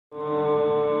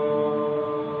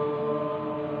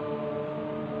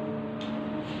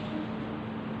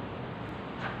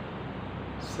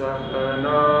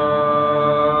Sahana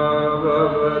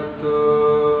bhavatu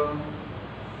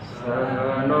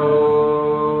Sahano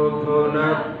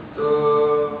bhunattu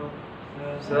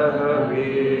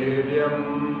Sahaviryam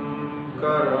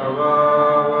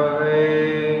karavavahai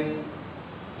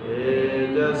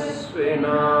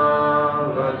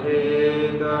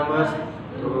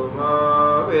Tejasvinavadhetamastu ma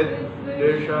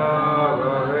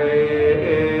vidvishavahai.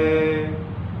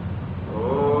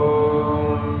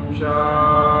 Om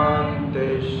Shanti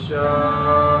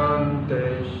Shanti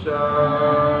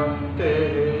Shanti.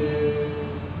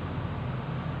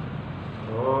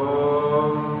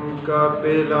 Om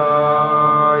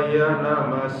Kapilaya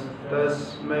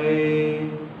Namastasmai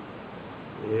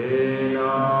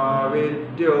Yena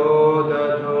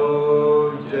Vidyodadho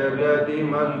Jagati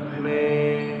Magne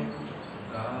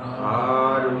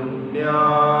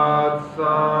Karunyat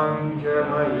Sankhya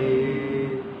Mayi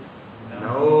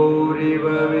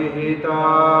Nauriva Vihita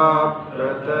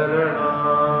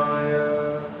Prataranaya.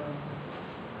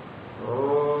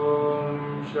 Om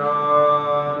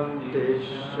Shanti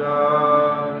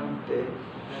Shanti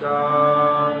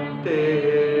Shanti.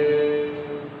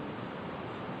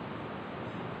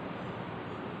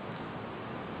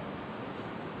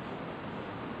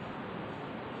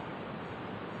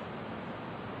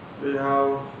 We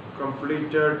have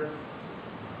completed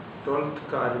 12th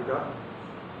Karika,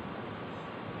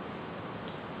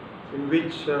 in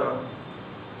which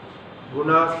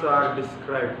gunas are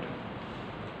described.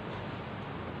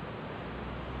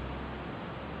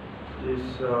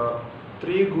 These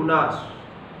three gunas,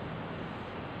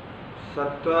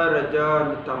 Sattva, Raja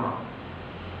and Tama.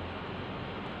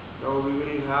 Now we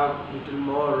will have little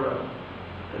more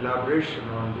elaboration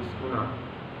on this guna.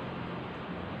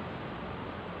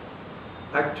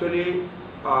 Actually,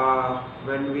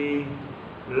 when we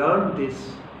learn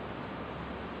this,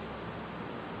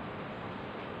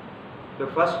 the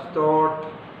first thought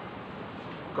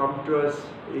come to us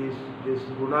is these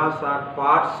gunas are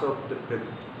parts of the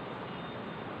Prakriti.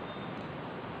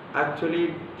 Actually,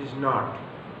 it is not.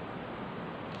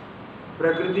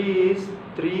 Prakriti is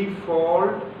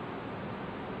threefold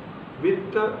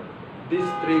with these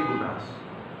three gunas.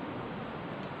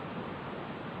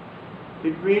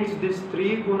 It means these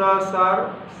three gunas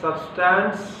are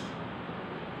substance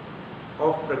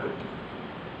of Prakriti.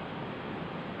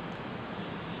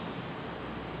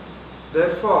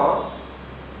 Therefore,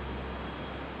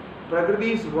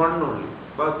 Prakriti is one only,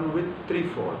 but with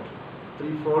threefold,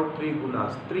 three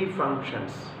gunas, three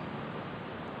functions.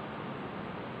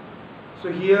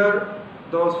 So here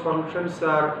those functions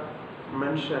are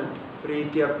mentioned: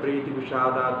 Pritya, Priti,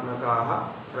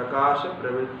 Vishadatmakaha, Prakasha,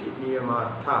 Pravritti,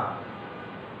 Niyamartha.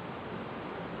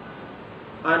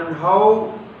 And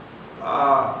how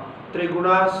three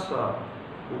gunas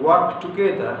work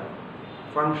together,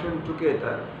 function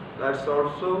together, that's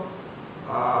also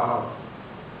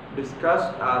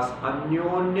discussed as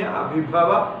Anyonya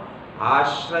Abhibhava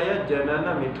Ashraya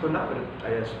Janana Mithuna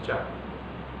Vrittayascha.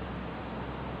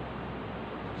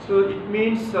 So it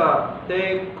means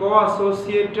they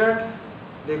co-associated,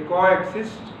 they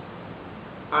coexist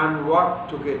and work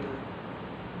together.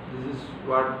 This is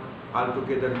what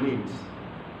altogether means.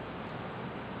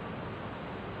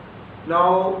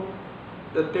 Now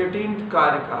the 13th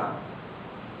Karika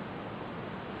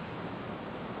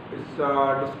is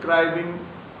describing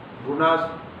gunas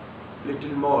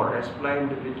little more,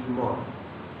 explained little more.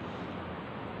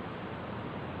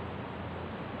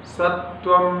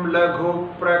 Sattvam laghu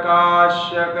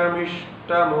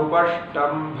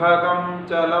prakashyakamistamupashtambhagam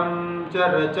chalam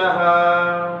charachaha.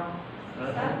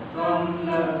 Sattvam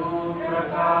laghu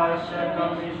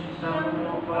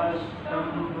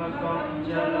prakashyakamistamupashtambhagam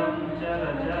chalam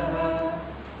charachaha.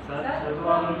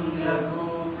 Sattvam laghu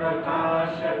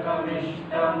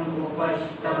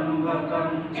prakashyakamistamupashtambhagam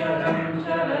chalam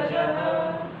charachaha.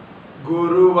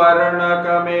 Guru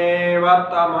varnakameva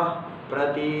tamah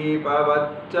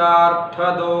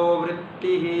pratipavacharthado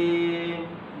vrittihi.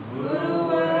 Guru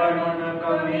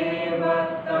varnakameva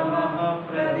tamah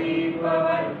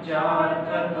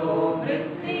pratipavacharthado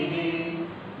vrittihi.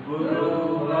 Guru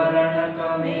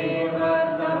varnakameva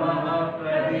tamah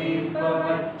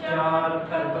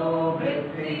pratipavacharthado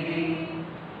vrittihi.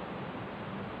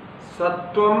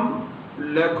 Sattvam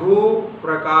laghu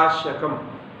prakashyakam.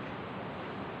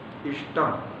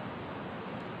 Ishtam.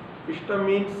 Ishtam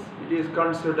means it is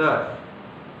considered.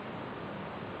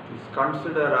 It is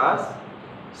considered as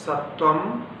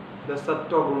Sattvam, the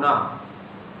Sattva guna.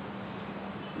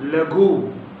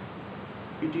 Laghu,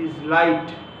 it is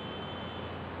light,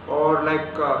 or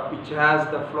like which has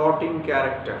the floating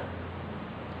character.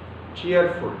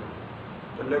 Cheerful.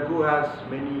 The Laghu has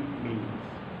many meanings.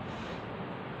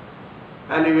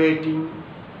 elevating,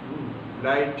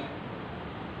 light,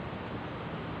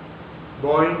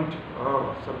 buoyant,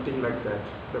 or something like that,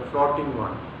 the floating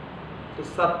one. So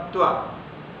sattva,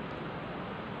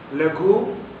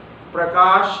 laghu,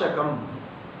 prakashakam,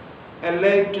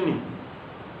 enlightening.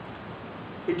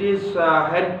 It is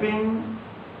helping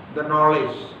the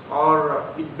knowledge,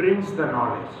 or it brings the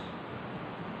knowledge.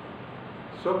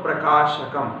 So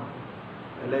prakashakam,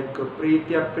 like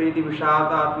pritya priti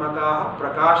vishadatmaka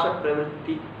prakasha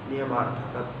pravritti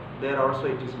niyamartha. There also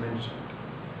it is mentioned.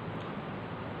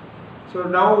 So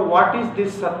now what is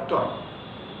this sattvam?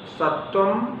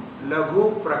 Sattvam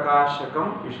laghu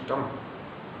prakashakam ishtam.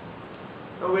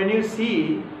 Now when you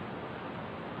see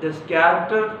this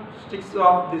characteristics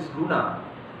of this guna,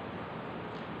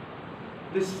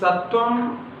 this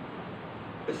sattvam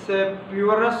is a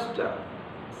purest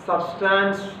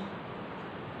substance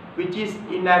which is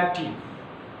inactive.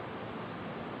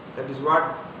 That is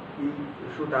what we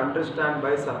should understand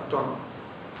by sattvam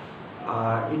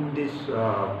in this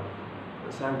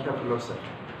Sankhya philosophy.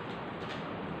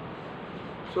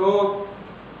 So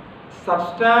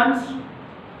substance,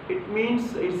 it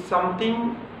means it's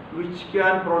something which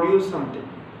can produce something.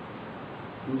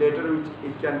 Later which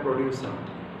it can produce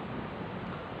something.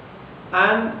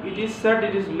 And it is said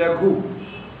it is laghu,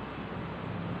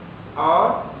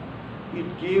 or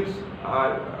it gives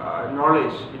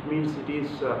knowledge. It means it is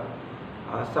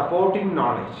supporting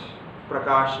knowledge,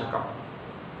 prakashakam.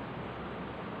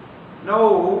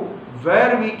 Now,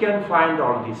 where we can find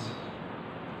all this?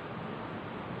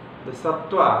 The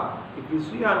sattva, if you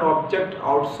see an object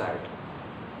outside,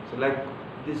 so like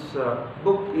this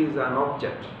book is an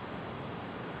object.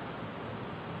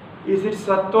 Is it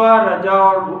sattva, raja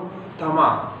or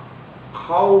tama?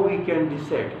 How we can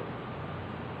decide?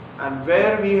 And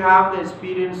where we have the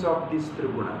experience of these three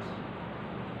gunas?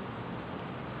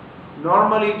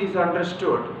 Normally it is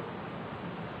understood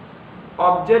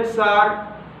objects are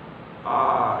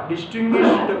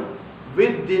distinguished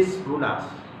with these gunas.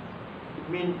 It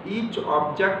means each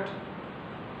object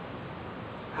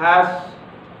has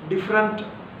different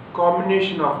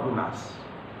combination of gunas.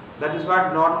 That is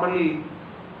what normally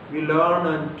we learn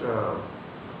and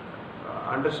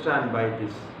understand by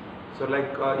this. So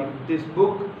like if this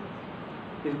book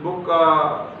is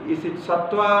it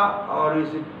sattva or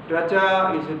is it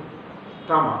raja, is it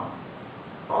tama?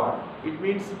 Or it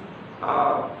means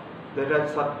that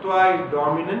sattva is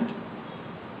dominant,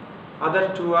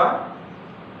 other two are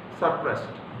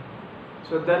suppressed.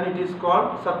 So then it is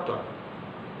called sattva.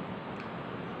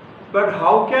 But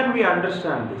how can we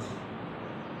understand this?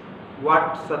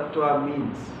 What sattva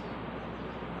means?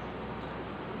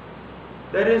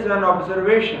 There is an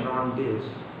observation on this.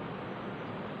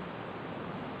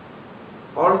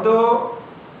 Although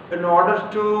in order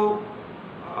to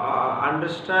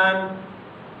understand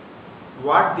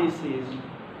what this is,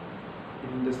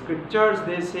 in the scriptures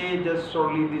they say just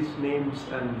only these names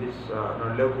and this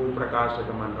laghu,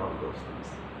 prakashakam and all those things.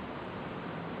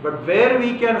 But where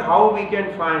we can, how we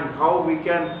can find, how we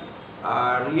can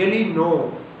really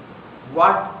know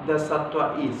what the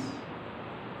sattva is?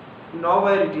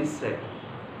 Nowhere it is said.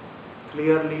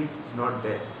 Clearly it's not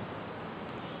there.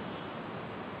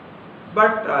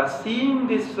 But seeing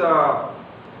these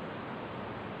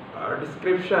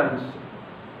descriptions,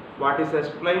 what is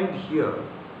explained here,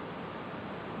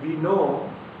 we know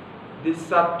this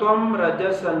sattvam,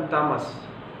 rajas and tamas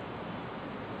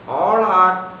all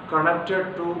are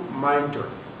connected to mindhood.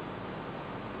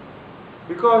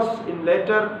 Because in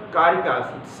later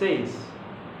Karikas it says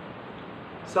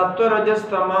sattva, rajas,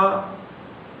 tama,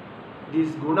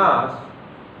 these gunas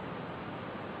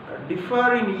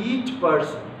differ in each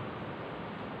person,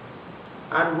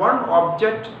 and one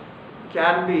object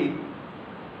can be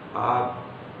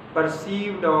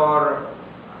perceived or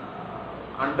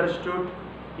understood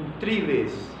in three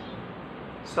ways: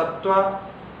 sattva,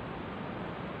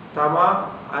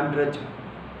 tama and raja.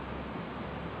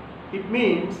 It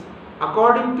means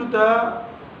according to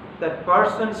that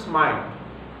person's mind,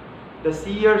 the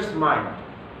seer's mind.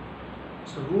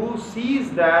 So who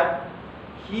sees that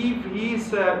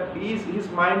his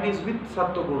mind is with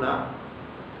sattva guna,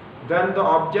 then the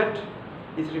object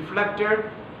is reflected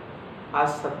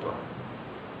as sattva.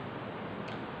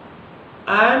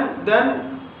 And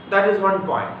then that is one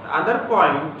point. Other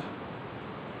point,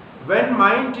 when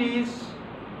mind is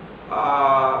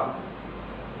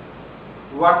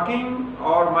working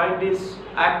or mind is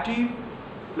active,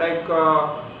 like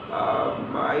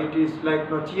it is like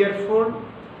cheerful,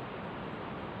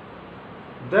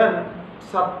 then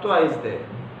sattva is there.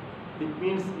 It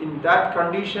means in that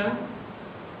condition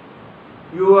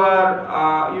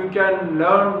you can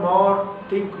learn more,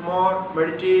 think more,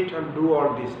 meditate and do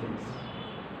all these things.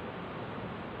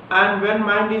 And when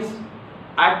mind is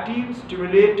active,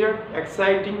 stimulated,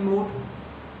 exciting mood,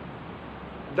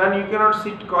 then you cannot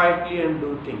sit quietly and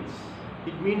do things.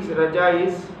 It means Raja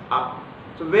is up.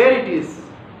 So where it is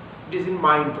in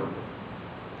mind only.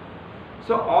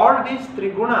 So all these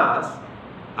three gunas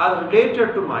are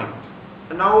related to mind.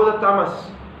 And now the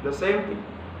tamas, the same thing.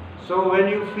 So when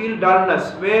you feel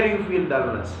dullness, where you feel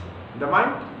dullness? The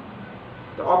mind.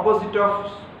 The opposite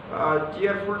of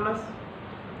cheerfulness.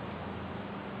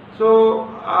 So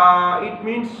it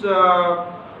means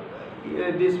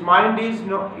this mind is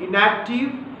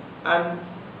inactive and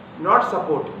not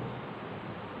supportive.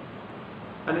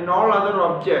 And in all other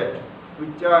objects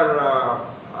which are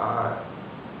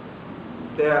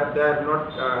they are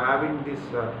not having this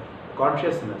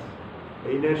consciousness,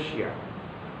 inertia.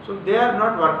 So they are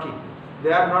not working.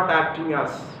 They are not acting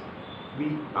as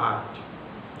we act.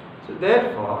 So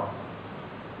therefore,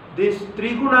 these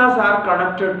three gunas are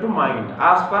connected to mind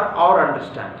as per our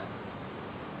understanding.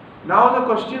 Now the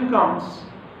question comes,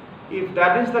 if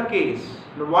that is the case,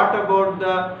 what about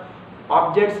the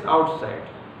objects outside?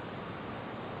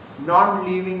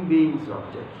 Non-living beings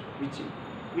objects,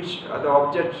 which the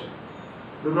objects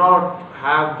do not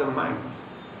have the mind.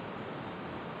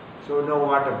 So now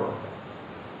what about that?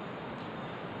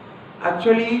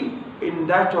 Actually, in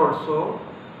that also,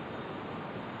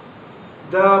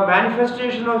 the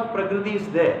manifestation of Prakriti is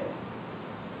there.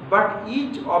 But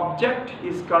each object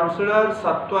is considered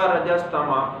Sattva, Rajas,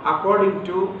 Tama according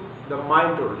to the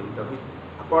mind only,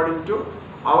 according to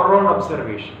our own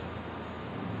observation.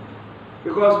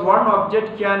 Because one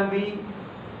object can be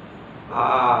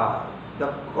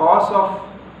the cause of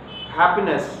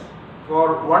happiness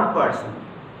for one person.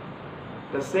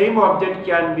 The same object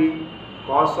can be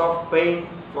cause of pain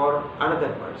for another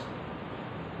person.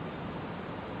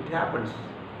 It happens.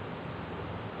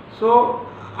 So,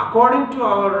 according to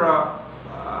our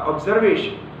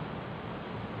observation,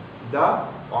 the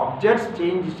objects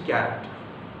change its character.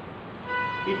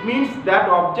 It means that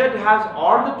object has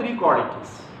all the three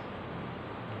qualities.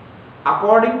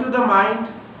 According to the mind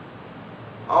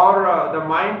or the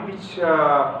mind which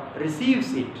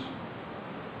receives it.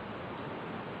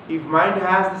 If mind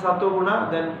has the Sattva guna,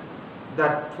 then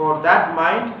for that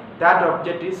mind, that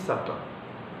object is Sattva.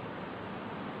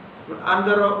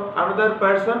 Another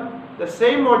person, the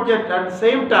same object at the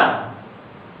same time,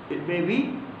 it may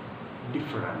be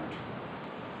different.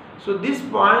 So this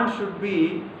point should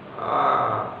be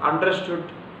understood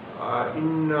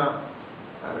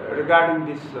regarding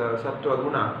this Sattva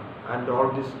guna and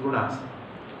all these gunas.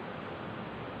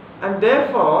 And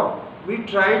therefore, we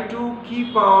try to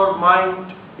keep our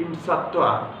mind in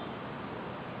Sattva.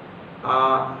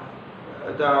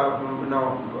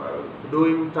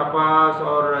 Doing tapas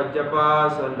or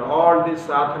japas and all these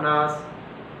sadhanas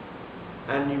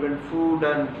and even food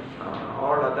and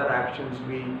all other actions,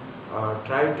 we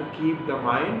try to keep the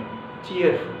mind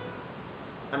cheerful.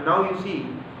 And now you see,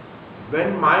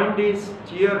 when mind is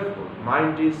cheerful,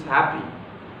 mind is happy,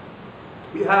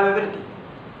 you have everything.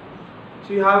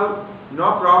 So you have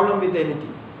no problem with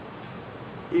anything.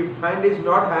 If mind is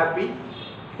not happy,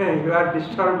 you are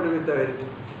disturbed with everything.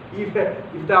 If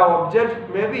the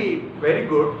object may be very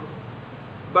good,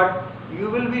 but you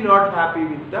will be not happy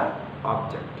with the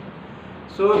object.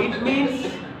 So it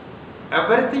means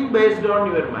everything based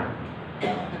on your mind.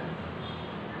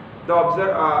 The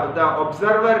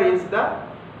observer is the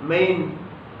main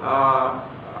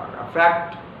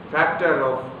factor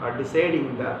of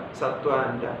deciding the Sattva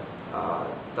and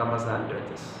Tamasa and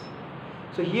Rajas.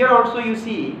 So here also you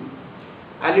see,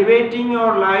 elevating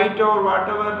or light or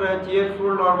whatever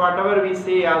cheerful or whatever we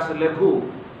say as Laghu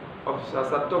of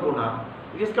Sattva guna,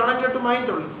 it is connected to mind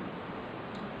only.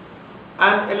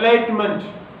 And enlightenment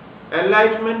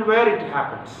where it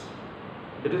happens,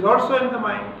 it is also in the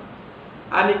mind.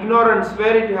 And ignorance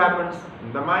where it happens,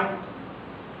 in the mind.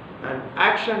 And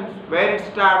action where it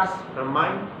starts, from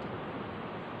mind.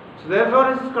 So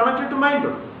therefore it is connected to mind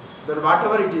only, that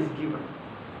whatever it is given.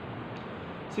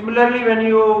 Similarly, when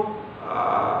you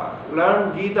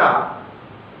learn Gita,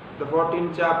 the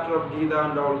 14th chapter of Gita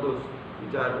and all those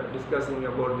which are discussing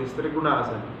about these three gunas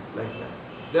and like that,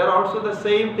 there also the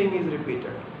same thing is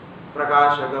repeated.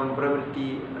 Prakashagam,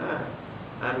 Pravritti,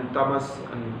 and Tamas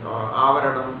and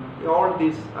Avaranam, all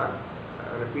these are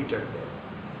repeated there.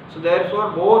 So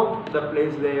therefore both the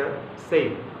place they are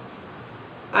same.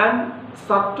 And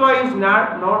Sattva is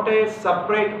not a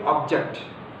separate object.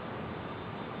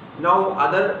 Now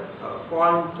other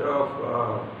point of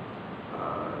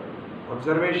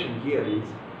observation here is,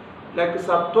 Like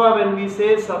sattva, when we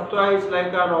say sattva is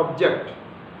like an object,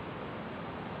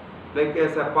 like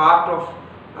as a part of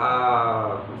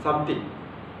something,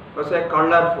 or say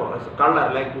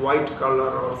color like white color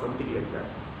or something like that.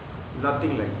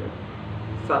 Nothing like that.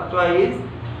 Sattva is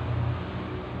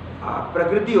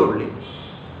Prakriti only.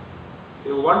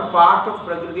 One part of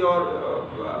Prakriti, or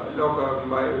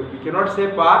we cannot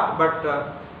say part, but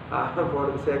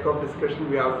for the sake of discussion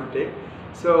we have to take.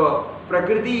 So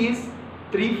Prakriti is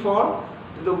threefold.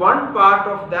 The one part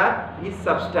of that is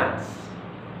substance,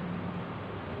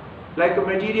 like a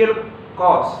material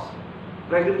cause.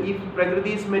 If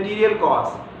Prakriti is material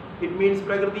cause, it means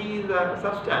Prakriti is a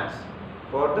substance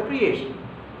for the creation.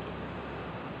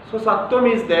 So Sattvam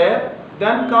is there.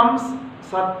 Then comes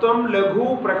Sattvam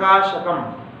Laghu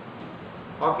Prakashakam.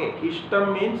 Okay,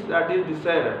 Ishtam means that is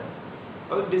decided.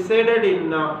 Decided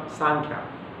in Sankhya.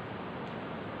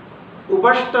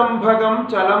 Upashtambhagam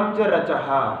Chalam cha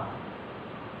Rachaha.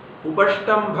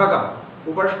 Upashtambhagam.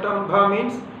 Upashtambha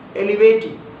means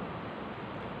elevating,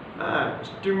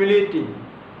 stimulating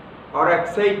or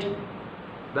exciting.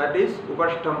 That is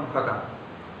Upashtambhaga.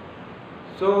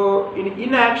 So in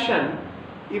inaction,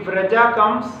 if Raja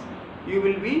comes, you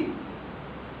will be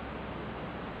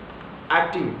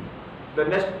acting. The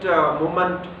next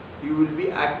moment you will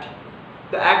be acting.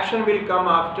 The action will come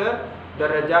after the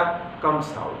Raja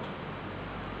comes out.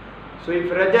 So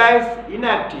if Raja is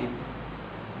inactive,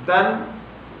 then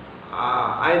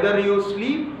either you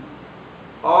sleep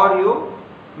or you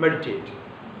meditate.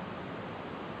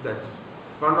 That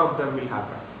one of them will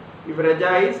happen. If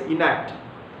Raja is inactive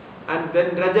and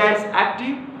then Raja is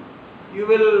active, you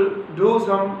will do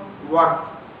some work,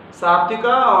 Sattvika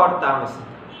or Tamasika.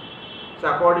 So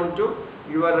according to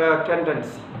your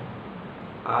tendency.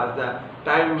 The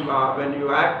time when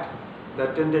you act, the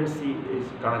tendency is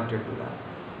connected to that.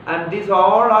 And these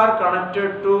all are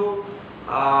connected to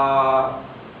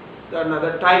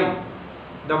another time,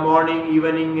 the morning,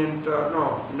 evening and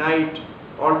night,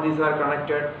 all these are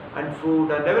connected, and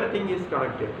food and everything is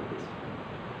connected to this.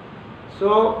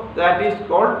 So that is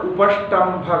called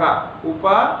Upashtambhaga,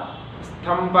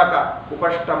 Upastambhaka,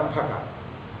 Upashtambhaka.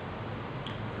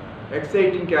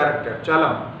 Exciting character,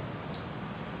 Chalam.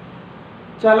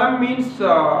 Chalam means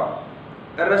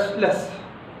restless.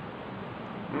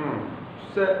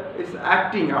 So it's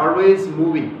acting, always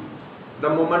moving. The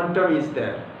momentum is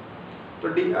there.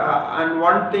 So and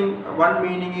one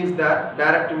meaning is that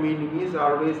direct meaning is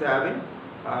always having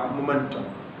momentum.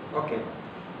 Okay.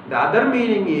 The other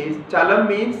meaning is Chalam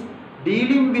means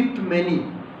dealing with many.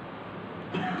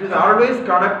 It is always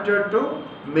connected to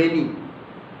many.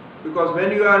 Because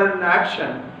when you are in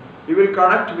action, you will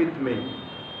connect with many.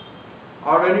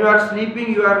 Or when you are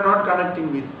sleeping, you are not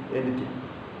connecting with anything.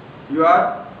 You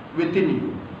are within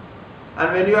you.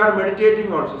 And when you are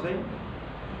meditating also, same.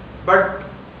 But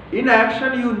in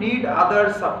action, you need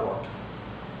other support.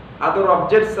 Other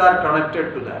objects are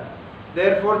connected to that.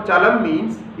 Therefore, Chalam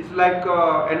means it's like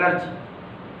energy.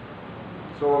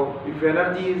 So, if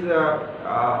energy is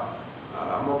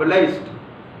mobilized,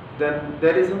 then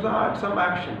there is some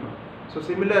action. So,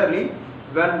 similarly,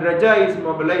 when Raja is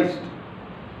mobilized,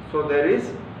 so there is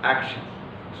action.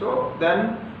 So,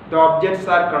 then the objects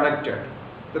are connected.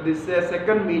 So, this is a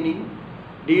second meaning,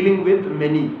 dealing with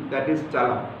many, that is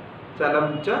Chalam.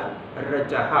 Chalam cha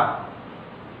Rajaha.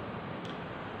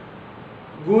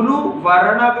 Guru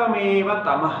Varanagameva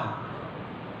Tamaha.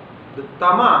 The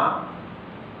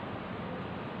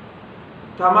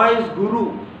Tama is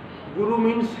Guru. Guru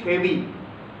means heavy.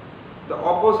 The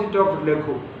opposite of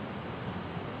Laghu.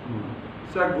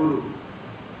 It's a Guru.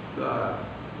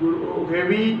 Guru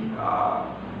heavy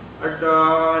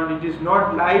and it is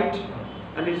not light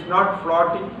and it is not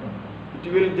floating.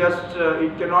 It will just,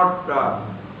 it cannot,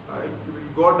 it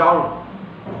will go down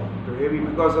to heavy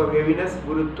because of heaviness,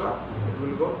 Gurutva, it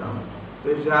will go down.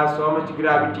 There has so much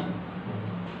gravity.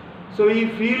 So we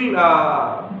feel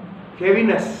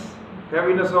heaviness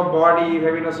of body,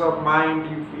 heaviness of mind,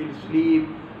 you feel sleep,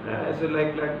 so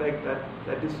like that.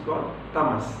 That is called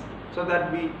tamas. So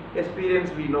that we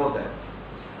experience, we know that.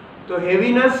 So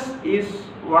heaviness is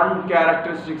one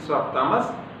characteristic of tamas.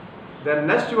 The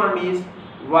next one is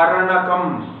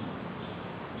varanakam.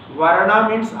 Varana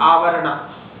means avarana,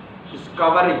 is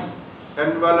covering,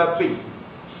 enveloping,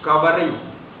 covering,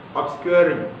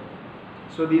 obscuring.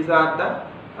 So these are the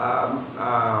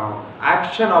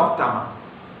action of tama.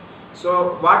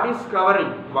 So what is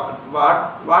covering?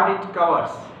 What it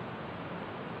covers?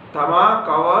 Tama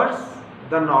covers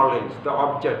the knowledge, the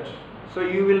object. So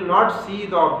you will not see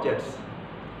the objects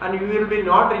and you will be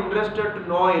not interested to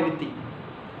know anything.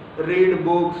 Read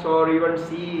books or even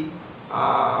see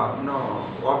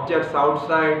objects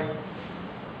outside.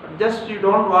 Just you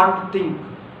don't want to think.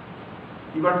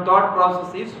 Even thought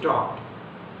process is stopped.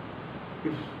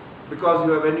 Because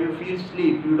when you feel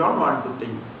sleep, you don't want to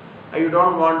think. You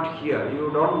don't want to hear.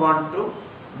 You don't want to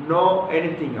know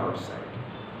anything outside.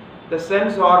 The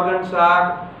sense organs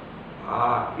are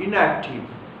inactive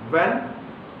when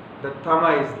the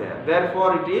tama is there.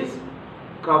 Therefore, it is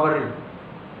covering.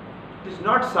 It is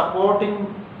not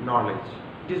supporting knowledge.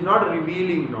 It is not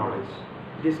revealing knowledge.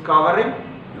 It is covering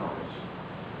knowledge.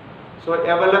 So,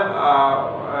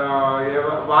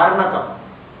 Varnakam.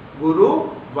 Guru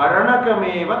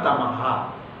Varanakameva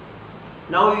Tamaha.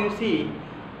 Now you see,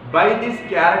 by these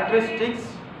characteristics,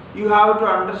 you have to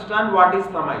understand what is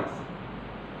tama is.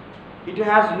 It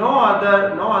has no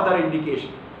other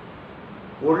indication.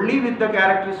 Only with the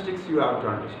characteristics you have to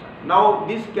understand. Now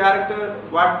this character,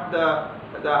 what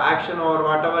the action or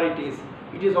whatever it is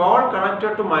all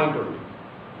connected to mind only.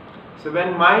 So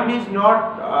when mind is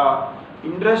not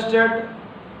interested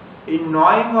in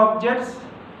knowing objects,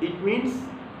 it means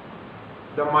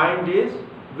the mind is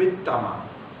with tama.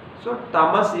 So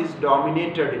tamas is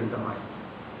dominated in the mind.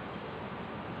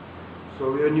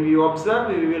 So when we observe,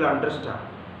 we will understand.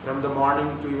 From the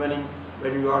morning to evening,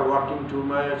 when you are working too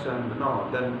much and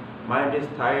then mind is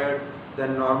tired,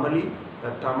 then normally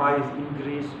the tama is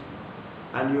increased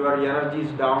and your energy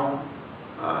is down.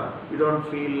 You don't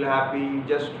feel happy, you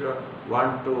just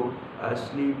want to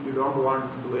sleep, you don't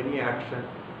want to do any action.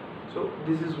 So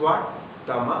this is what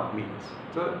tama means.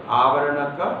 So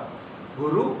avaranaka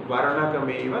guru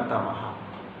varanakameva tamaha.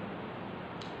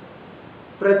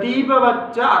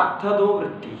 Pratibhavaccha arthado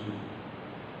vrittihi.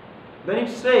 Then it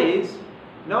says,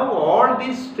 now all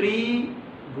these three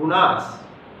gunas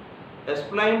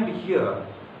explained here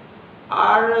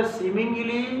are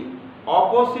seemingly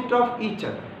opposite of each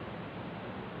other.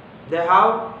 They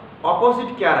have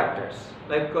opposite characters.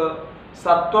 Like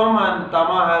Sattvam and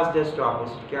Tama has just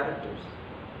opposite characters.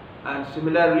 And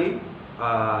similarly,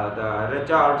 the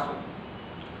Raja also.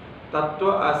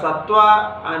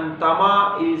 Sattva and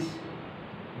Tama is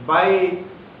by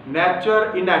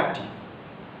nature inactive.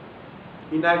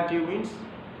 Inactive means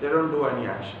they don't do any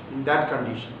action. In that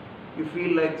condition, you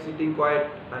feel like sitting quiet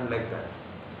and like that.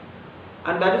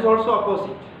 And that is also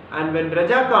opposite. And when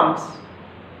Raja comes,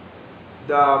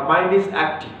 the mind is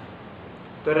active.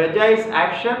 The Raja is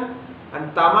action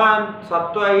and Tama and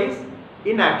Sattva is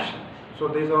inaction. So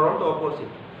these are all the opposite.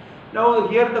 Now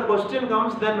here the question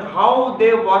comes, then how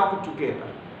they work together?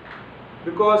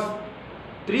 Because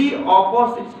three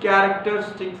opposite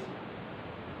characteristics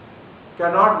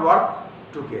cannot work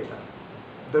together.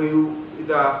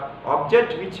 The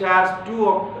object which has two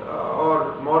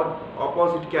or more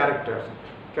opposite characters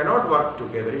cannot work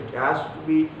together. It has to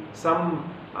be some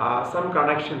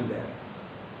connection there.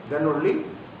 Then only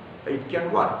it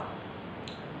can work.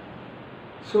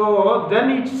 So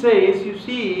then it says, you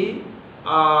see,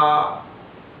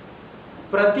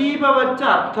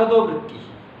 Pratibhavaccha arthado vritti.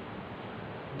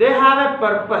 They have a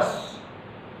purpose.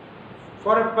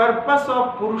 For a purpose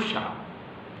of Purusha,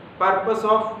 purpose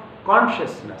of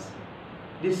consciousness.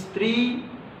 These three,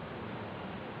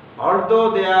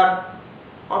 although they are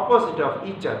opposite of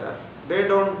each other, they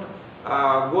don't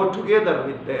go together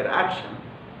with their action.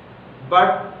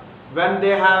 But when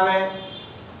they have a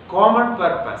common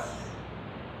purpose,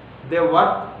 they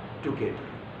work together.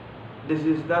 This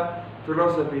is the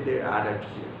philosophy they added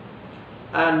here.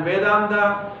 And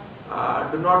Vedanta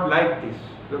do not like this,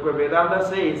 because Vedanta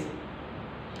says,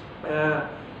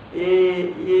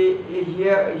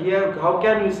 here how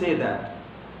can you say that?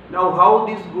 Now how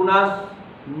these gunas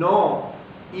know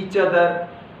each other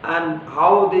and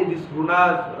how these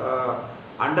gunas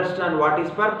understand what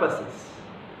is purposes?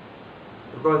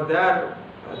 Because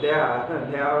they are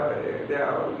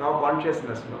now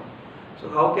consciousness now. So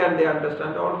how can they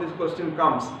understand? All this question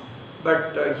comes.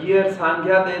 But here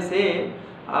Sankhya they say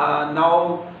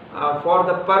now for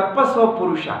the purpose of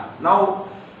Purusha. Now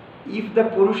if the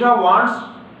Purusha wants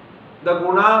the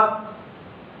guna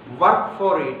work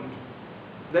for it,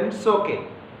 then it's okay.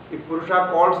 If Purusha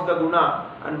calls the guna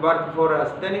and work for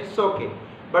us, then it's okay.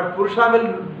 But Purusha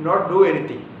will not do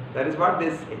anything. That is what they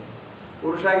say.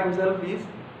 Purusha himself is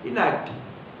inactive.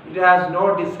 It has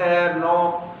no desire,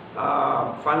 no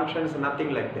functions,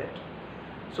 nothing like that.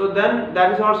 So then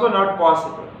that is also not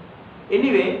possible.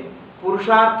 Anyway,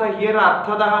 Purushartha here,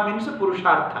 Arthadaha means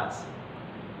Purusharthas.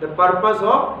 The purpose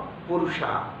of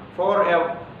Purusha. For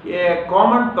a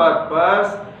common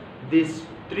purpose, these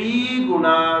three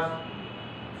gunas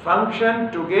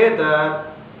function together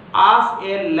as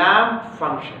a lamp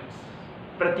functions.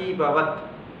 Pratibhavat.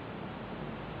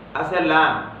 As a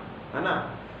lamp.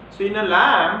 So in a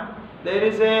lamp, there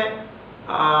is a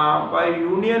by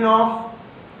union of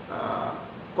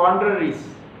contraries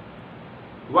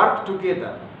work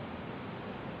together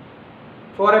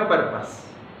for a purpose.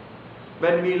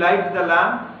 When we light the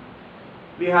lamp,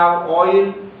 we have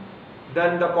oil,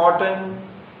 then the cotton,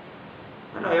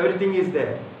 everything is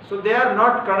there. So they are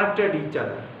not connected each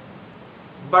other,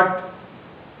 but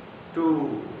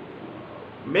to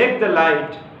make the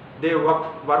light, they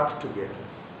work together.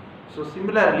 So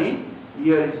similarly,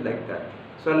 here is like that.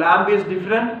 So lamp is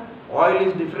different, oil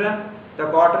is different, the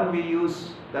cotton we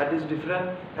use, that is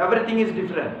different, everything is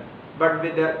different, but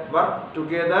they work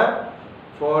together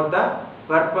for the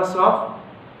purpose of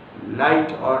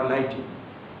light or lighting.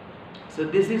 So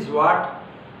this is what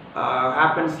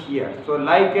happens here. So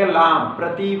like a lamp,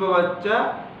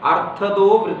 pratibhavacha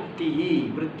arthado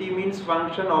vrittihi. Vritti means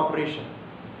function, operation.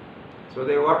 So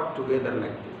they work together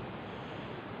like this.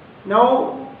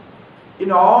 Now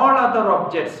in all other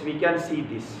objects we can see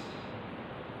this.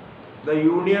 The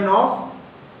union of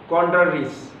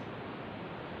contraries,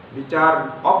 which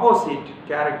are opposite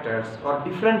characters or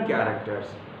different characters,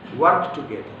 work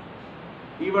together.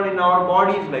 Even in our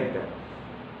bodies like that.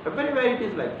 Everywhere it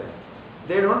is like that.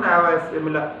 They don't have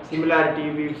a similarity.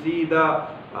 We see the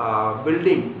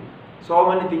building, so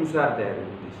many things are there in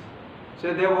this.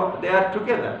 So they are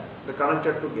together, they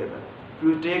connected together. If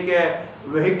you take a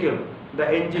vehicle, the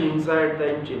engine, inside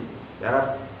the engine, there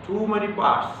are too many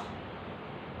parts.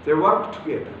 They work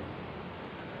together.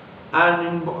 And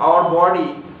in our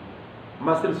body,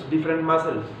 muscles, different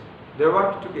muscles, they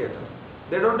work together.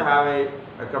 They don't have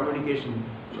a communication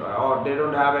or they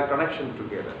don't have a connection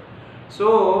together.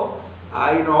 So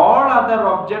in all other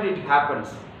objects it happens.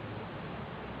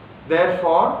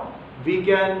 Therefore, we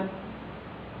can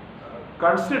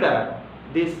consider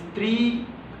these three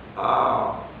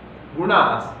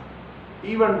gunas,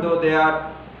 even though they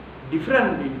are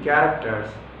different in characters,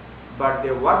 but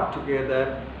they work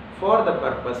together for the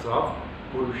purpose of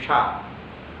Purusha.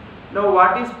 Now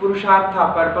what is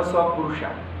Purushartha, purpose of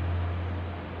Purusha?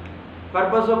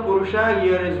 Purpose of Purusha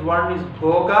here is, one is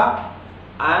Bhoga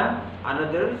and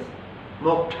another is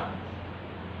Moksha.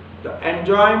 The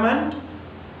enjoyment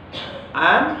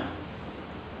and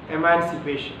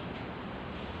emancipation.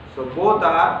 So both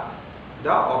are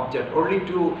the object, only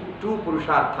two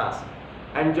Purusharthas.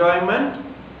 Enjoyment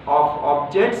of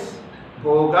objects,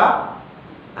 Bhoga,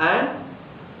 and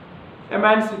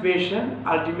emancipation.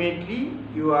 Ultimately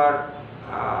you are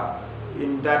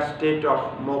in that state of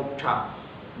Moksha,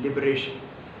 liberation.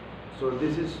 So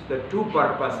this is the two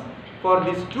purpose. For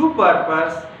these two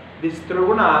purpose, these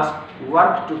trigunas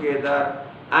work together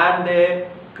and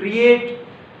they create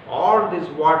all this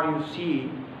what you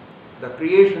see. The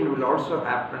creation will also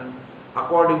happen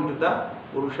according to the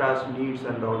Purusha's needs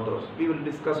and all those. We will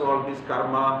discuss all this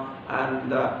karma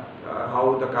and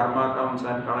how the karma comes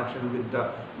and connection with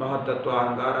the Mahatattva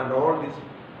Ahankara, and all this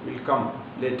will come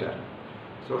later.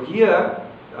 So here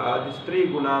these three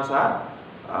gunas are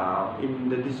in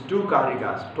these two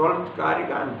Karikas, 12th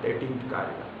Karika and 13th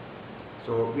Karika.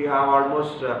 So we have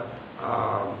almost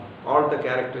all the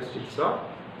characteristics of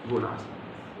gunas.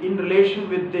 In relation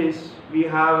with this, we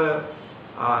have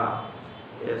a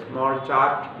small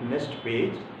chart, next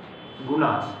page,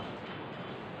 gunas.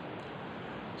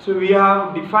 So we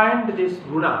have defined these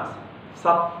gunas,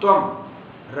 sattvam,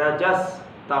 rajas,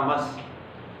 tamas.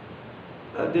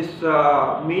 This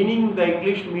meaning, the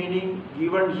English meaning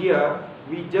given here,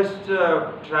 we just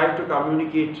try to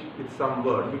communicate with some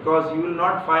word, because you will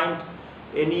not find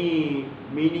any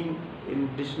meaning in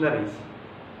dictionaries,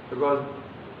 because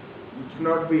it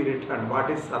cannot be written what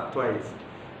is sattva is.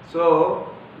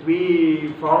 So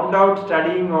we found out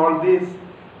studying all this,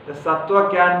 the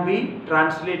sattva can be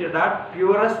translated as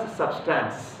purest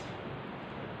substance.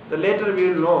 The later we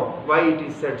will know why it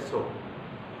is said so.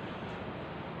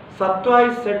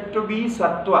 Sattva is said to be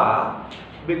sattva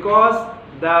because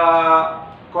the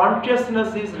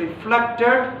consciousness is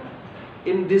reflected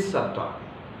in this sattva.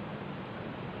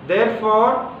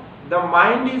 Therefore, the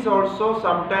mind is also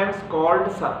sometimes called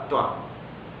sattva,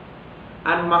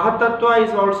 and Mahatattva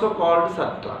is also called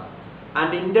sattva,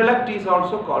 and intellect is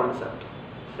also called sattva.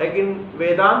 Like in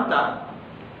Vedanta,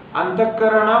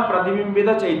 Antakarana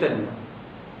Pratibimbita Chaitanya.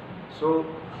 So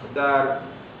the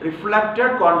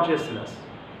reflected consciousness,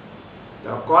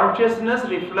 the consciousness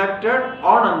reflected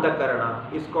on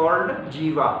Antakarana is called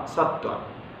Jiva, Sattva.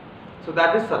 So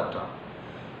that is Sattva.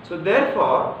 So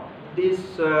therefore, this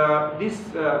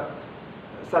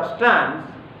substance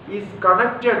is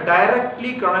connected,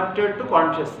 directly connected to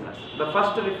consciousness. The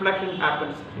first reflection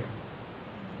happens here.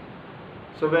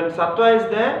 So when sattva is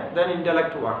there, then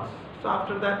intellect works. So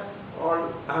after that,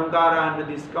 all ahankara and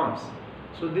this comes.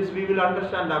 So this we will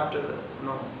understand after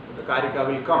the karika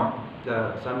will come,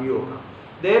 the samyoga.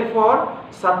 Therefore,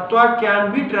 sattva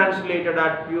can be translated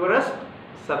as purest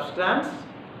substance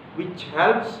which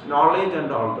helps knowledge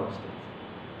and all those things.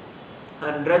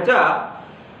 And raja,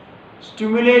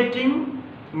 stimulating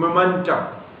momentum.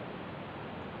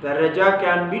 The raja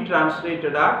can be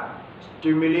translated as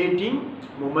stimulating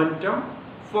momentum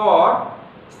for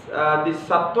the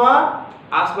sattva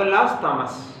as well as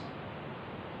tamas.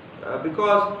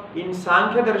 Because in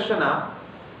Sankhya Darshana,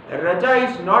 raja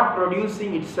is not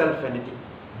producing itself anything.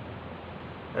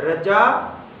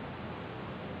 Raja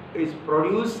is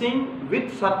producing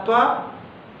with sattva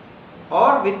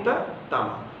or with the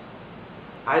tama.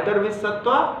 Either with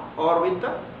sattva or with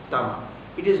the tama.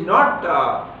 It is not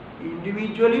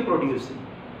individually producing.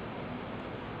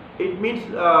 It means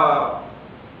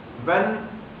when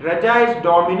raja is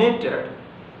dominated,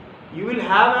 you will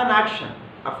have an action.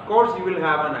 Of course, you will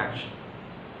have an action.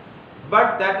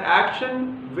 But that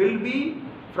action will be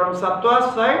from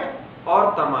sattva's side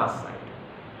or tama's side.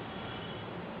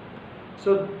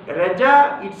 So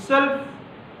raja itself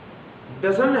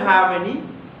doesn't have any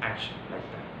action like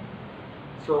that.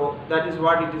 So that is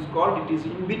what it is called. It is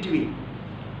in between.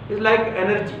 It's like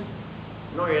energy.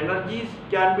 Energies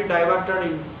can be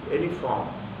diverted in any form.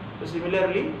 So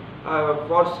similarly,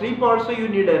 for sleep also you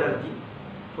need energy.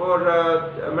 For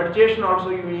meditation also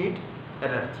you need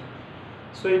energy.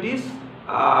 So it is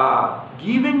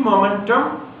giving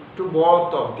momentum to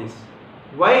both of these.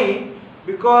 Why?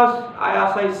 Because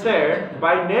as I said,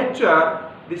 by nature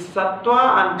the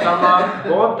sattva and tama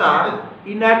both are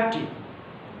inactive.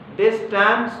 They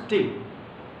stand still.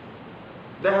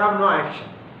 They have no action.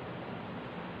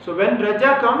 So when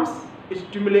raja comes, it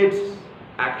stimulates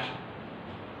action.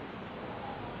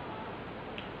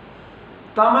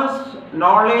 Tamas,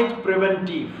 knowledge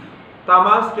preventive.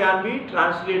 Tamas can be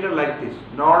translated like this: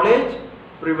 knowledge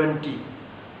preventive.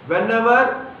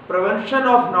 Whenever prevention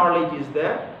of knowledge is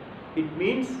there, it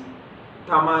means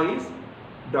tama is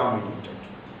dominated.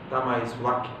 Tama is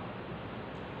working.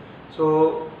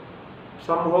 So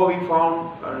somehow we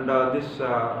found this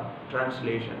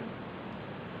translation.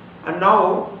 And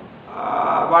now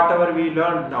whatever we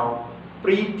learned now,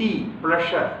 preeti,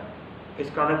 pleasure, is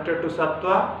connected to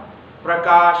sattva.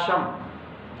 Prakasham,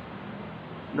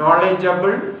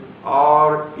 knowledgeable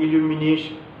or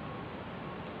illumination.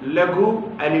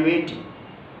 Laghu, elevating.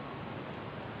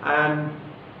 And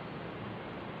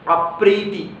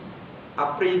apriti,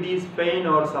 apriti is pain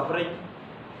or suffering.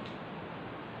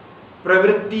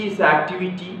 Pravritti is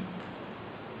activity.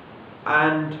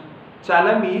 And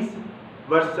chalam is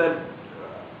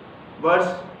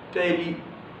versatility.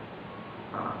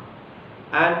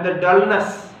 And the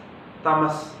dullness,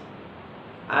 tamas.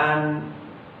 And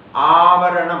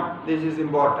avaranam, this is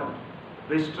important,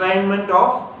 restrainment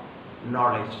of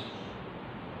knowledge.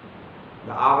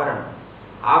 The avaranam.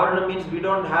 Avaranam means we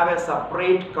don't have a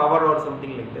separate cover or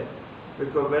something like that.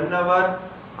 Because whenever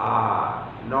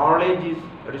knowledge is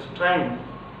restrained,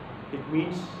 it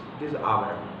means it is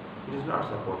avaranam. It is not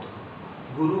supported.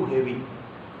 Guru heavy.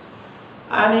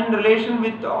 And in relation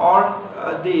with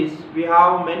all this, we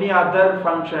have many other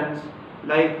functions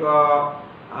like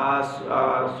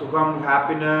sukham,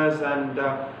 happiness, and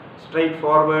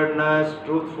straightforwardness,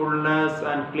 truthfulness,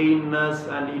 and cleanness,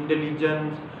 and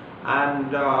intelligence,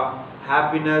 and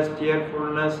happiness,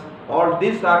 cheerfulness. All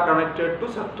these are connected to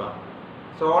sattva.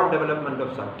 So all development of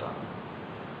sattva.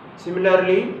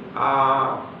 Similarly,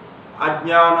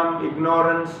 ajnanam,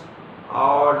 ignorance,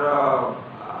 or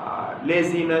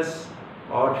laziness,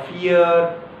 or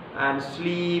fear, and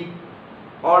sleep,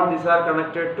 all these are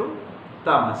connected to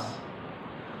tamas.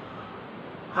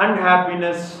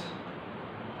 Unhappiness,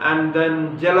 and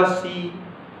then jealousy,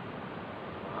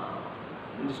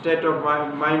 the state of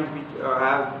mind which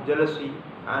has jealousy,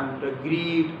 and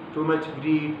greed, too much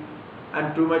greed,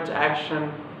 and too much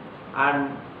action,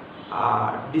 and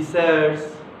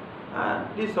desires, and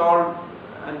this all,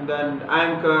 and then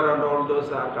anger, and all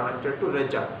those are connected to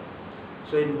raja.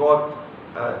 So in both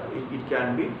it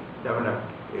can be developed.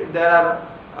 There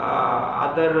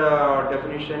are other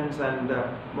definitions and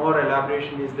more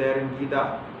elaboration is there in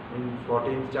Gita. In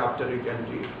 14th chapter you can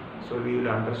read. So we will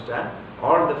understand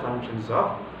all the functions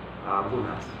of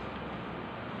gunas.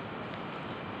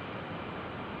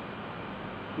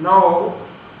 Now,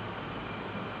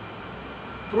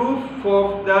 proof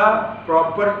of the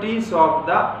properties of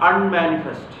the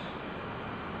unmanifest.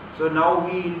 So now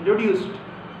we introduced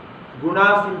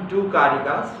gunas in 2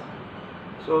 karikas.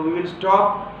 So we will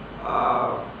stop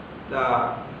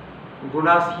the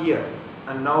gunas here,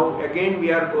 and now again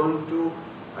we are going to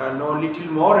know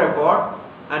little more about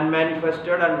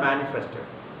unmanifested and manifested.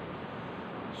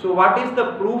 So what is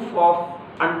the proof of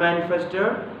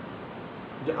unmanifested?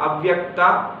 The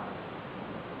avyakta,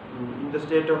 in the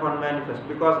state of unmanifest,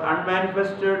 because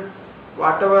unmanifested,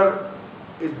 whatever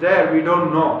is there, we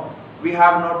don't know, we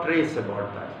have no trace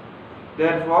about that.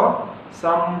 Therefore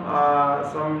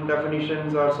some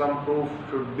definitions or some proof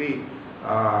should be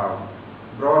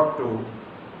brought to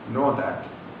know that.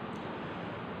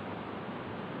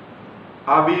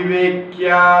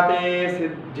 Avivekyate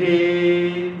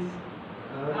siddhis,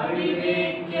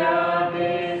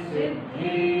 avivekyate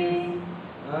siddhis,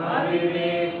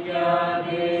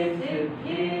 avivekyate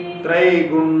siddhis,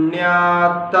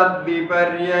 Traigunyat tad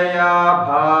viparyaya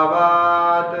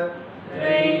bhavat,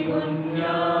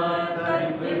 Traigunyat tad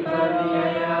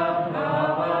viparyaya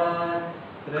bhavat,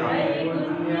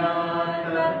 Traigunyat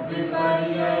tad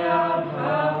viparyaya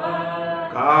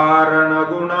bhavat,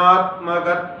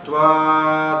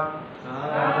 Karanagunatmakatvat,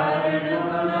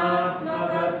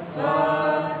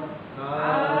 Karanagunatmakatvat,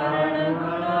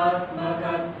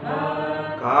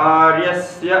 Karanagunatmakatvat,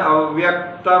 Karyasya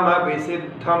avyaktamaphi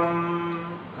siddham,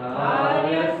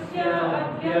 Karyasya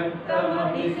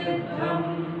avyaktamaphi siddham,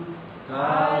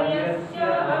 Karyasya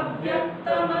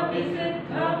avyaktamaphi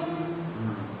siddham.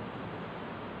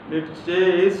 It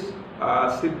says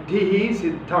siddhihi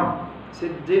siddham.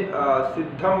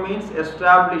 Siddham means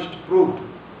established, proved.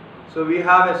 So we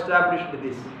have established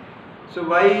this. So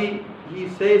why he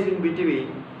says in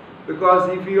between? Because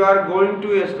if you are going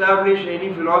to establish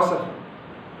any philosophy,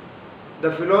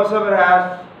 the philosopher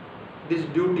has these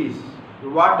duties.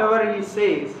 Whatever he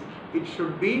says, it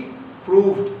should be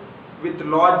proved with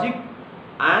logic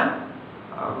and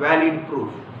valid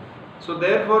proof. So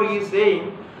therefore he is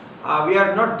saying, we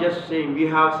are not just saying, we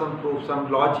have some proof, some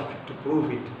logic to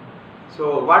prove it.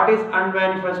 So what is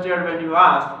unmanifested when you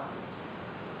ask?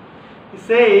 He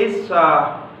says,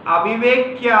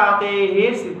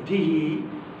 avivekyatehe siddhihi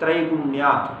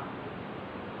traigunyat.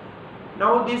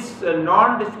 Now this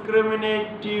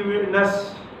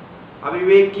non-discriminativeness,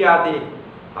 avivekyate,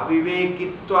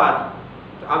 avivekitvat.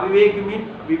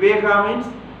 Viveka means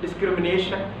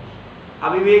discrimination.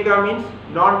 Aviveka means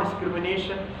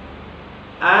non-discrimination.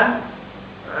 And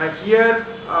here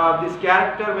this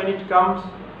character, when it comes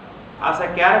as a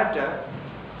character,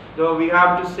 so we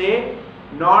have to say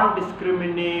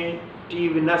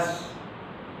non-discriminativeness.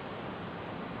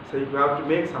 So you have to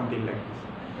make something like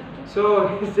this. So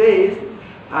he says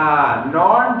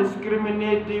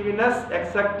non-discriminativeness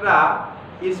etc.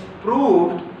 is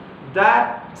proved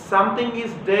that something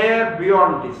is there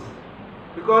beyond this,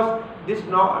 because this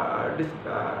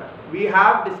we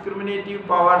have discriminative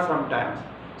power sometimes,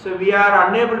 so we are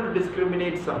unable to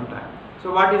discriminate sometimes.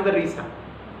 So what is the reason?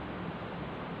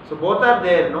 So both are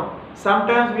there, no?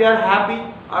 Sometimes we are happy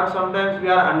or sometimes we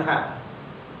are unhappy.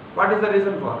 What is the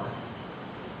reason for that?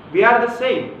 We are the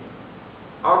same.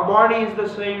 Our body is the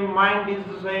same, mind is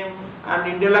the same, and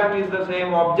intellect is the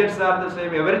same, objects are the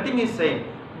same, everything is same.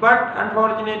 But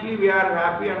unfortunately we are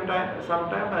happy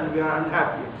sometimes and we are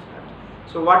unhappy sometimes.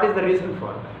 So what is the reason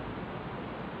for that?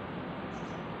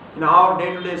 In our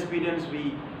day-to-day experience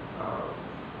we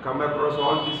come across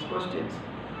all these questions.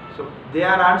 So they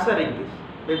are answering this.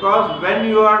 Because when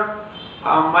your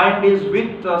mind is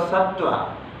with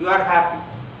sattva, you are happy.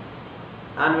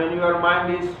 And when your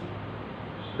mind is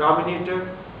dominated,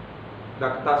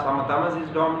 tamas is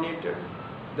dominated,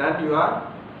 then you are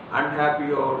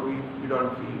unhappy or you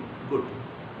don't feel good.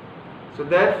 So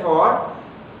therefore,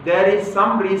 there is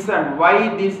some reason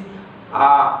why this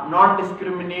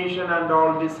non-discrimination and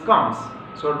all this comes.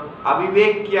 So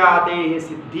avivekyatehe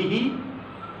siddhihi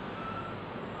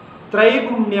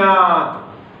traigunyat,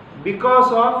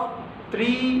 because of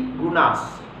three gunas.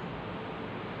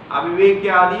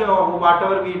 Avivekyadi, or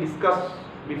whatever we discussed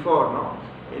before, no,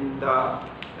 in the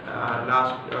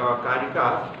last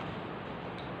Karika.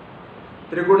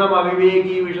 Trigunam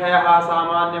aviveki vishayaha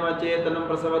samanyam acetanam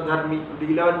prasava dharmi. The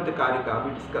 11th Karika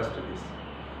we discussed this.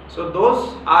 So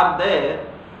those are there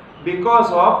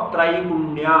because of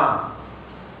traigunya.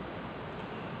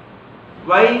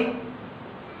 Why?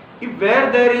 If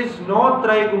where there is no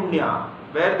traigunya,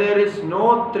 where there is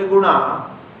no triguna,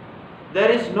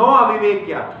 there is no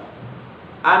avivekya.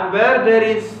 And where there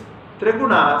is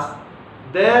trigunas,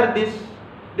 there this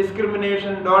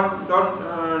discrimination,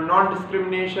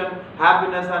 non-discrimination,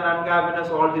 happiness and unhappiness,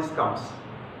 all this comes.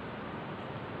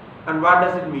 And what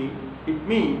does it mean? It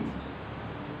means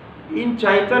in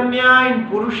Chaitanya, in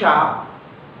Purusha,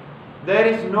 there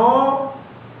is no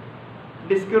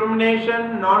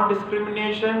discrimination,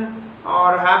 non-discrimination,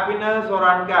 or happiness or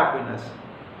unhappiness.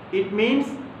 It means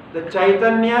the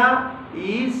Chaitanya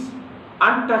is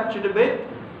untouched with,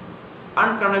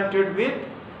 unconnected with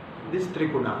these three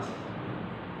gunas.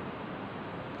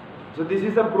 So this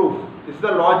is the proof. This is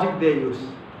the logic they use.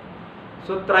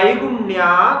 So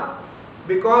Traigunya,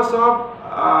 because of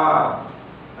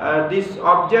these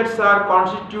objects are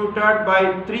constituted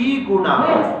by three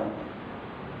gunas,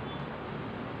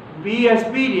 we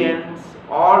experience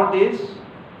all this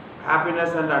happiness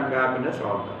and unhappiness,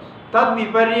 all those. Tad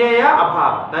viparyaya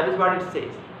abhava. That is what it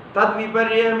says. Tad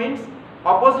viparyaya means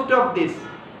opposite of this,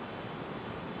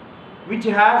 which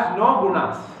has no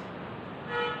gunas.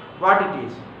 What it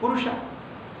is? Purusha.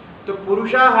 So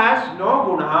Purusha has no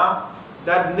guna,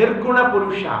 that nirguna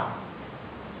Purusha.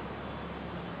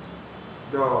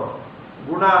 The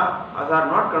gunas are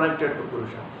not connected to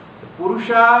Purusha. The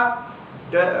Purusha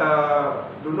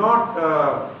do not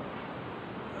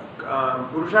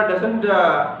Purusha doesn't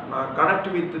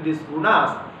connect with these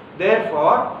gunas.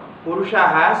 Therefore, Purusha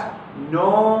has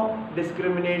no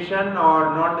discrimination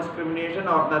or non-discrimination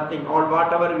or nothing. Or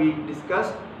whatever we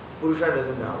discuss, Purusha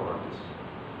doesn't have all this.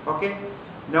 Okay.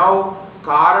 Now,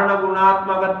 Karana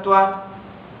Gunatmagatva.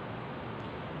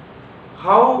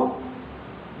 How?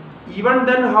 Even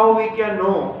then, how we can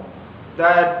know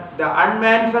that the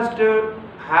unmanifested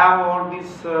have all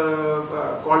these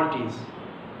qualities?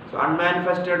 So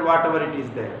unmanifested, whatever it is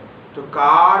there. So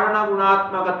Karana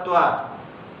Gunatmagatva,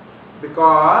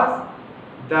 because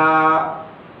the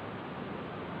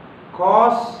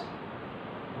cause,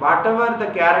 whatever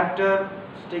the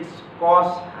characteristics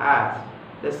cause has,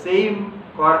 the same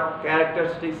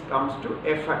characteristics comes to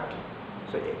effect.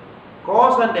 So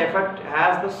cause and effect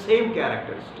has the same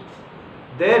characteristics.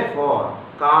 Therefore,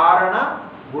 Karana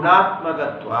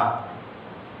Gunatmagatva.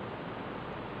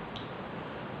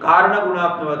 Karana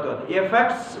Gunatmagatva.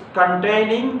 Effects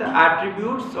containing the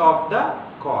attributes of the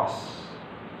cause.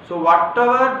 So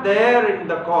whatever there in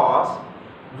the cause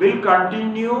will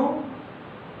continue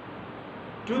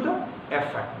to the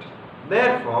effect.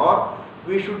 Therefore,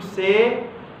 we should say,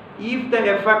 if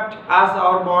the effect as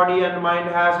our body and mind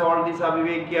has all this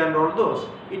aviveki and all those,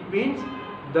 it means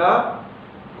the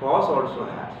cause also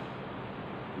has,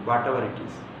 whatever it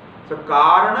is. So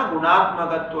Karana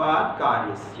Gunatmagatvat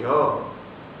Karyasya.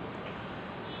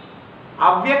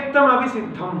 Avyaktam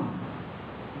Abhisiddham.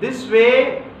 This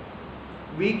way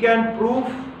we can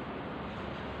prove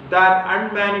that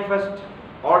unmanifest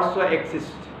also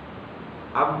exists.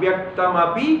 Avyaktam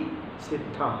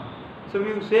Abhisiddham. So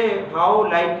we say how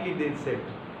lightly they said.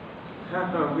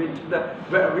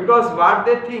 Because what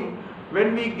they think,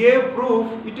 when we gave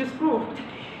proof, it is proved.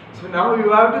 So now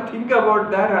you have to think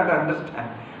about that and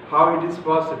understand how it is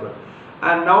possible.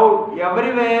 And now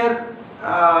everywhere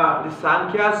the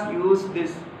Sankhyas use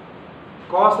this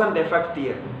cause and effect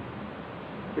theory.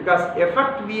 Because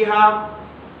effect we have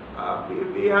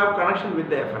connection with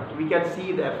the effect. We can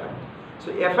see the effect.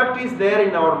 So effect is there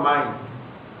in our mind.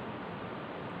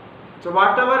 So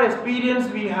whatever experience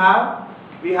we have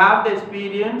the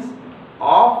experience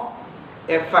of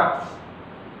effects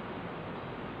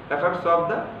of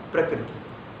the Prakriti,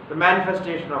 the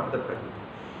manifestation of the Prakriti.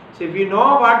 So if you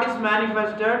know what is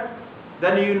manifested,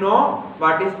 then you know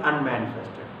what is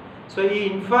unmanifested. So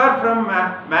you infer from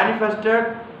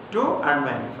manifested to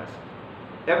unmanifested.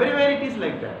 Everywhere it is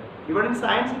like that. Even in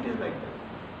science it is like that.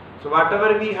 So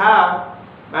whatever we have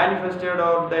manifested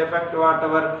or the effect,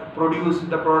 whatever produced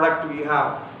the product we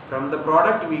have, from the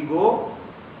product we go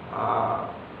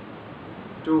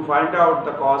to find out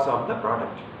the cause of the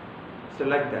product. So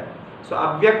like that. So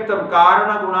avyaktam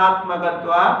karana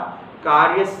gunatmagatva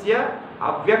karyasya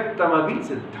avyaktam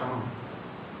abhisiddham.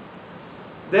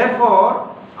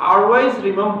 Therefore, always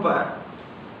remember,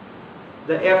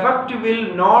 the effect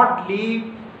will not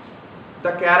leave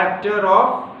the character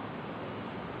of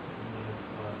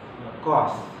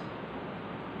cause.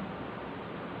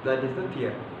 That is the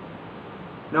theory.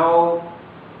 Now,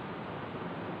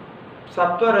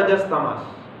 sattva, rajas, tamas,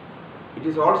 it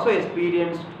is also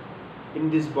experienced in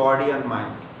this body and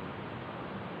mind.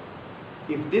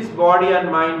 If this body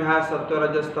and mind has sattva,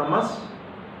 rajas, tamas,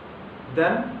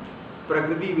 then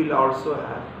Prakriti will also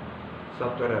have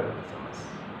sattva, rajas, tamas.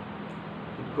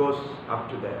 It goes up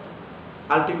to there.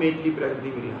 Ultimately,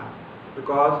 Prakriti will have,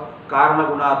 because karana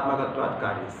gunatmakatvat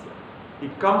karyasya.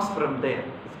 It comes from there.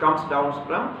 It comes down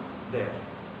from there,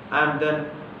 and then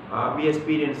we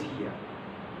experience here.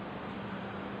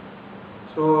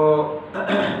 So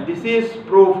this is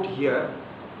proved here.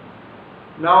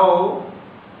 Now,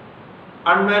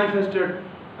 unmanifested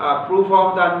proof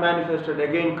of the unmanifested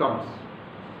again comes.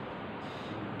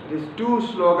 These two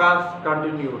slokas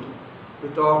continued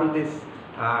with all this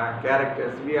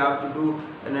characters. We have to do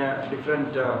in a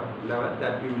different level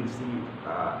that we will see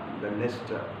the next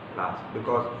class,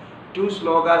 because two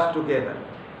slokas together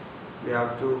we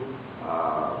have to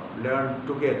learn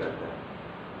together.